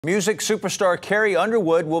Music superstar Carrie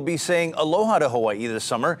Underwood will be saying aloha to Hawaii this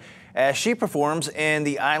summer as she performs in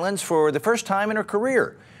the islands for the first time in her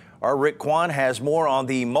career. Our Rick Kwan has more on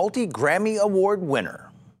the multi-Grammy Award winner.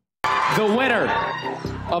 The winner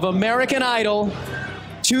of American Idol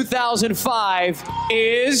 2005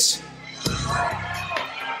 is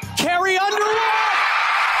Carrie Underwood!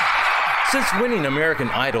 Since winning American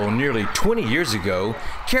Idol nearly 20 years ago,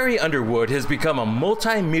 Carrie Underwood has become a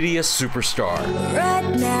multimedia superstar.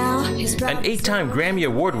 Right now, an 8-time Grammy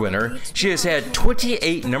Award winner, she has had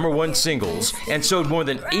 28 #1 singles and sold more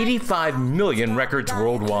than 85 million records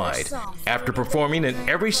worldwide. After performing in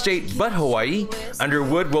every state but Hawaii,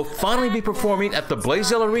 Underwood will finally be performing at the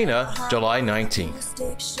Blaisdell Arena July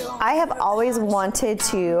 19th. I have always wanted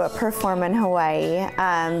to perform in Hawaii,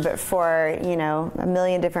 but for, a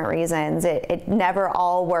million different reasons. It never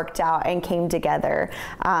all worked out and came together,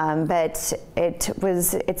 but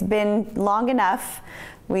it's been long enough.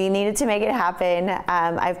 We needed to make it happen.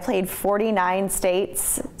 I've played 49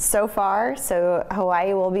 states so far, so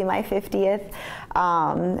Hawaii will be my 50th,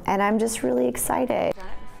 and I'm just really excited.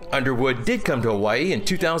 Underwood did come to Hawaii in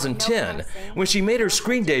 2010 when she made her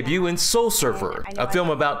screen debut in Soul Surfer, a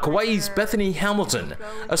film about Kauai's Bethany Hamilton,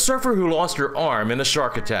 a surfer who lost her arm in a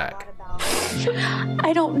shark attack.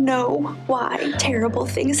 I don't know why terrible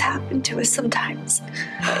things happen to us sometimes,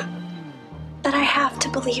 but I have to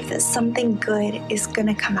believe that something good is going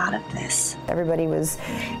to come out of this. Everybody was,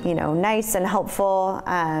 nice and helpful.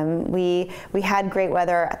 We had great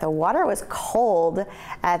weather. The water was cold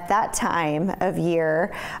at that time of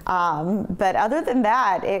year, but other than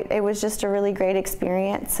that, it was just a really great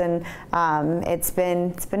experience. And it's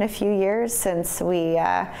been a few years since we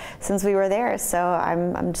were there. So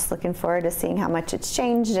I'm just looking forward to seeing how much it's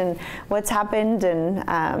changed and what's happened,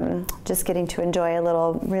 and just getting to enjoy a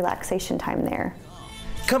little relaxation time there.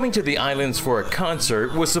 Coming to the islands for a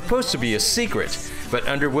concert was supposed to be a secret, but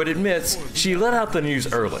Underwood admits she let out the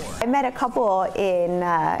news early. I met a couple in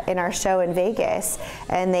our show in Vegas,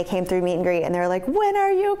 and they came through meet and greet, and they were like, "When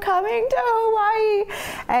are you coming to Hawaii?"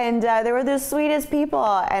 And they were the sweetest people,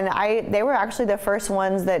 and they were actually the first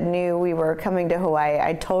ones that knew we were coming to Hawaii.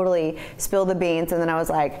 I totally spilled the beans, and then I was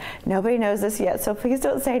like, "Nobody knows this yet, so please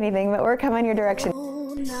don't say anything, but we're coming your direction."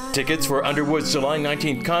 Tickets for Underwood's July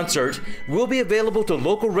 19th concert will be available to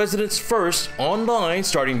local residents first online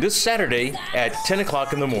starting this Saturday at 10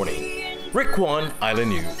 o'clock in the morning. Rick Kwan,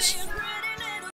 Island News.